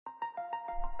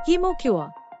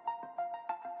HemoQR.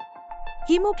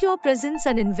 HemoQR presents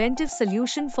an inventive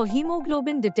solution for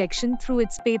hemoglobin detection through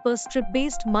its paper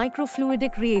strip-based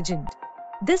microfluidic reagent.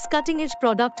 This cutting-edge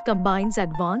product combines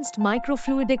advanced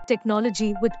microfluidic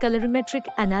technology with colourimetric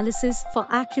analysis for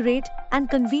accurate and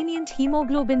convenient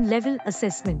hemoglobin level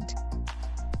assessment.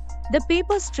 The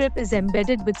paper strip is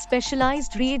embedded with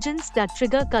specialized reagents that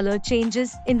trigger color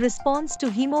changes in response to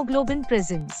hemoglobin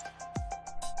presence.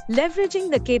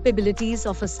 Leveraging the capabilities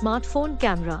of a smartphone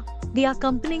camera, the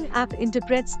accompanying app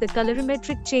interprets the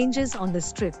colorimetric changes on the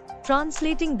strip,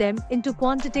 translating them into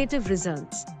quantitative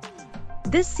results.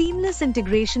 This seamless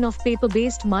integration of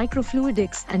paper-based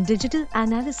microfluidics and digital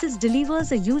analysis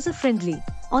delivers a user-friendly,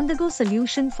 on-the-go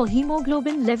solution for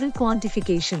hemoglobin level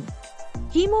quantification.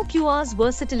 HemoQR's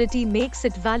versatility makes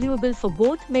it valuable for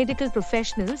both medical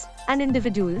professionals and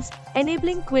individuals,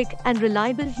 enabling quick and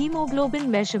reliable hemoglobin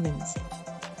measurements.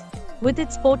 With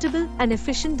its portable and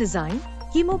efficient design,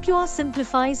 HemoQR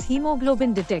simplifies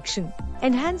hemoglobin detection,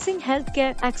 enhancing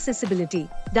healthcare accessibility,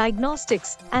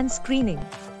 diagnostics, and screening.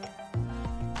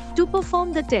 To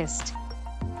perform the test,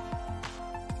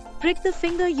 prick the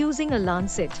finger using a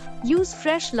lancet. Use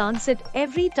fresh lancet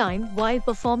every time while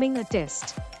performing a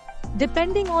test.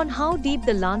 Depending on how deep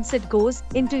the lancet goes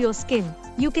into your skin,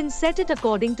 you can set it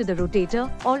according to the rotator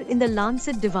or in the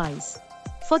lancet device.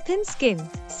 For thin skin,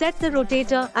 set the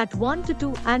rotator at 1 to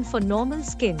 2 and for normal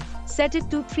skin, set it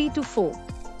to 3 to 4.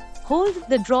 Hold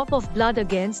the drop of blood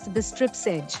against the strip's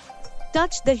edge.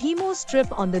 Touch the hemo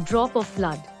strip on the drop of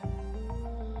blood.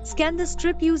 Scan the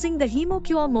strip using the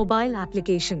HemoQR mobile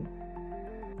application.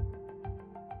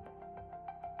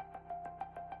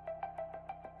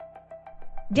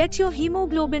 Get your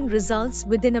hemoglobin results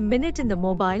within a minute in the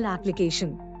mobile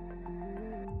application.